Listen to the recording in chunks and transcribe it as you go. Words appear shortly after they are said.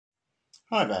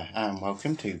Hi there, and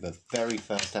welcome to the very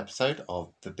first episode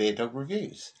of the Beer Dog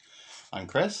Reviews. I'm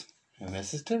Chris, and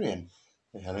this is Tyrion.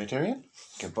 Say hello, Tyrion.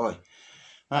 Good boy.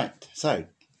 Right, so,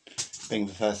 being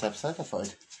the first episode, I thought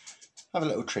I'd have a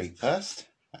little treat first,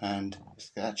 and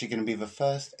it's actually going to be the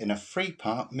first in a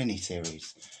 3-part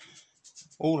mini-series,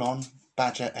 all on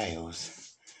Badger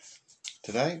Ales.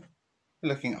 Today, we're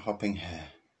looking at Hopping Hare.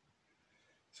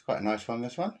 It's quite a nice one,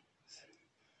 this one.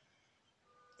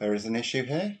 There is an issue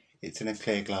here. It's in a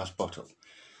clear glass bottle.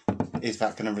 Is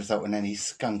that going to result in any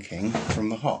skunking from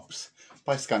the hops?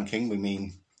 By skunking, we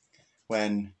mean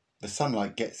when the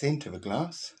sunlight gets into the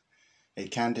glass, it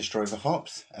can destroy the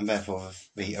hops and therefore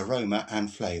the aroma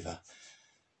and flavour.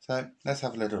 So let's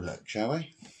have a little look, shall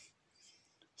we?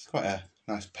 It's quite a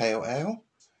nice pale ale.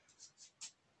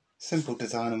 Simple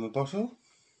design on the bottle.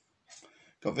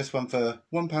 Got this one for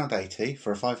 £1.80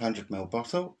 for a 500ml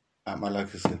bottle at my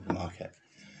local supermarket.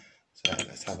 So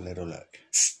let's have a little look.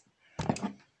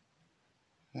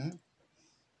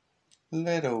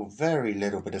 Very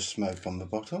little bit of smoke on the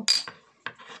bottle.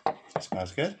 It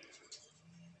smells good.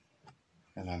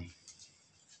 And then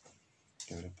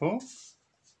give it a pour.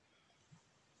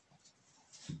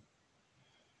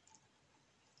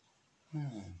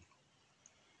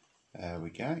 There we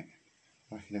go.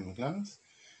 Whack it in the glass.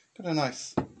 Got a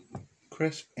nice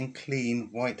crisp and clean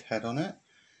white head on it.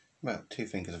 About 2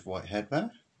 fingers of white head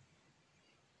there.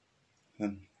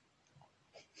 And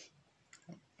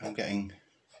I'm getting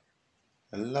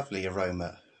a lovely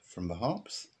aroma from the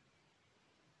hops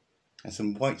and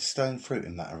some white stone fruit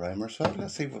in that aroma as well.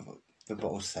 Let's see what the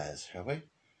bottle says, shall we?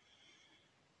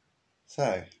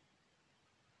 So,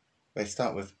 they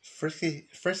start with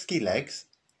frisky legs,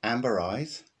 amber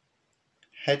eyes,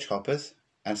 hedge hoppers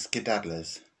and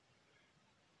skedaddlers.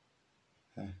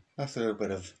 That's a little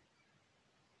bit of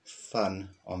fun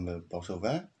on the bottle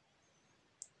there.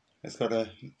 It's got a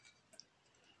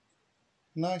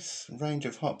nice range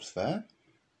of hops there.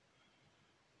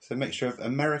 It's a mixture of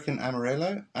American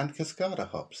Amarillo and Cascada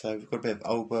hops. So we've got a bit of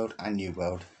Old World and New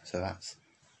World. So that's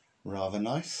rather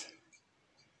nice.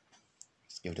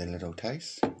 Let's give it a little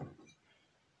taste.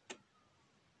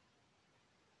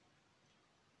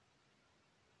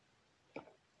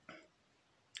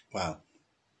 Wow,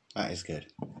 that is good.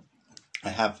 I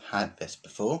have had this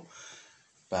before,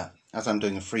 but as I'm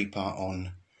doing a 3-part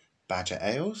on Badger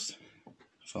Ales, I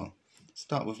thought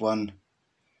start with one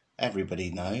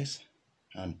everybody knows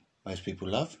and most people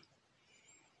love.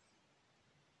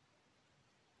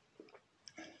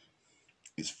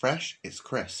 It's fresh, it's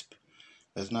crisp,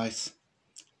 there's nice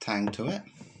tang to it,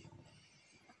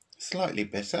 slightly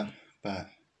bitter, but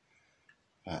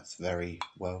that's very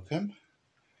welcome,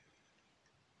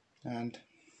 and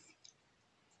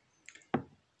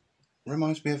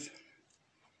reminds me of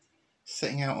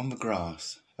sitting out on the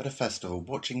grass at a festival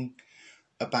watching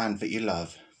a band that you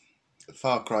love. A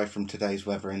far cry from today's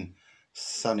weather in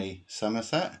sunny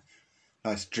Somerset.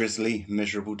 Nice drizzly,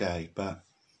 miserable day, but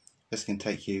this can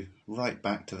take you right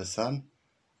back to the sun.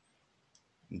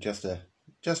 And just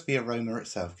the aroma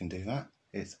itself can do that.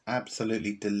 It's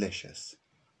absolutely delicious.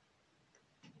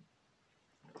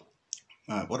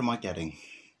 Alright, what am I getting?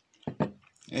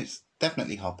 It's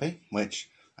definitely hoppy, which,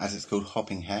 as it's called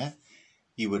Hopping Hare,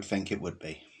 you would think it would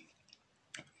be.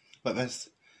 But there's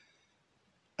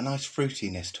a nice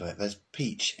fruitiness to it. There's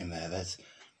peach in there.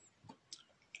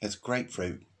 There's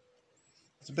grapefruit.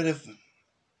 There's a bit of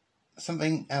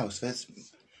something else. There's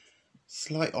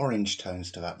slight orange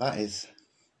tones to that.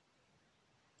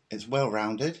 It's well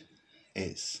rounded.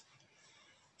 It's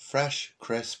fresh,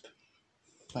 crisp.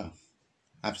 Well,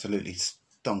 absolutely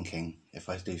stonking, if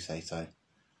I do say so.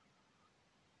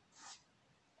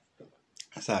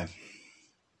 So,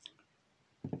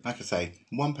 like I say,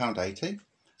 £1.80.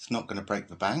 It's not going to break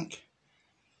the bank.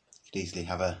 You could easily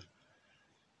have a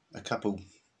couple,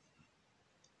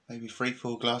 maybe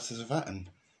 3-4 glasses of that, and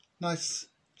nice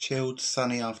chilled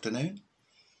sunny afternoon.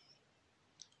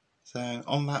 So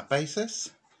on that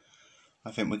basis,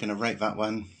 I think we're going to rate that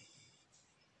one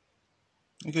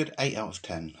a good 8 out of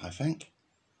 10, I think.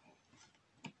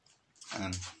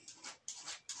 And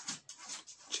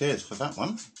cheers for that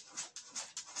one.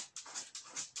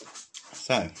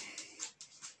 So,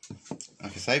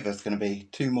 like I say, there's going to be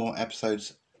 2 more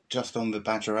episodes just on the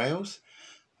Badger Ales.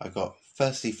 I've got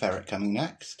Thirsty Ferret coming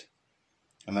next,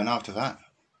 and then after that,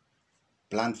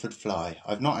 Blandford Fly.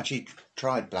 I've not actually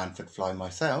tried Blandford Fly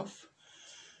myself,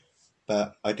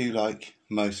 but I do like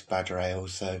most Badger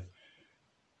Ales, so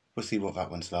we'll see what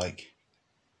that one's like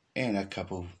in a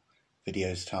couple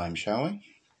videos time, shall we?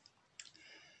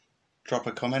 Drop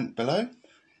a comment below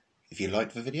if you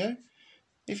liked the video,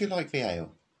 if you like the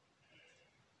ale.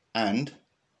 And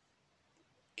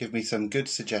give me some good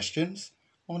suggestions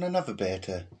on another beer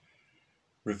to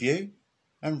review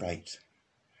and rate.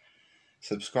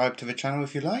 Subscribe to the channel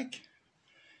if you like.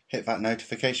 Hit that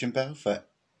notification bell for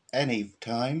any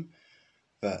time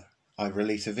that I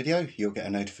release a video, you'll get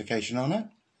a notification on it.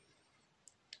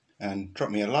 And drop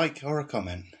me a like or a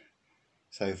comment.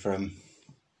 So from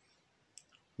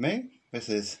me, this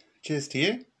is cheers to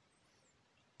you.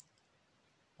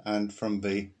 And from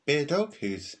the beer dog,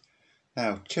 who's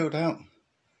now chilled out,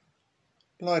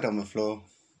 lied on the floor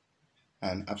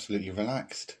and absolutely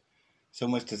relaxed. It's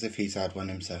almost as if he's had one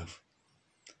himself.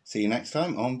 See you next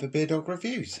time on the Beer Dog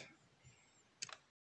Reviews.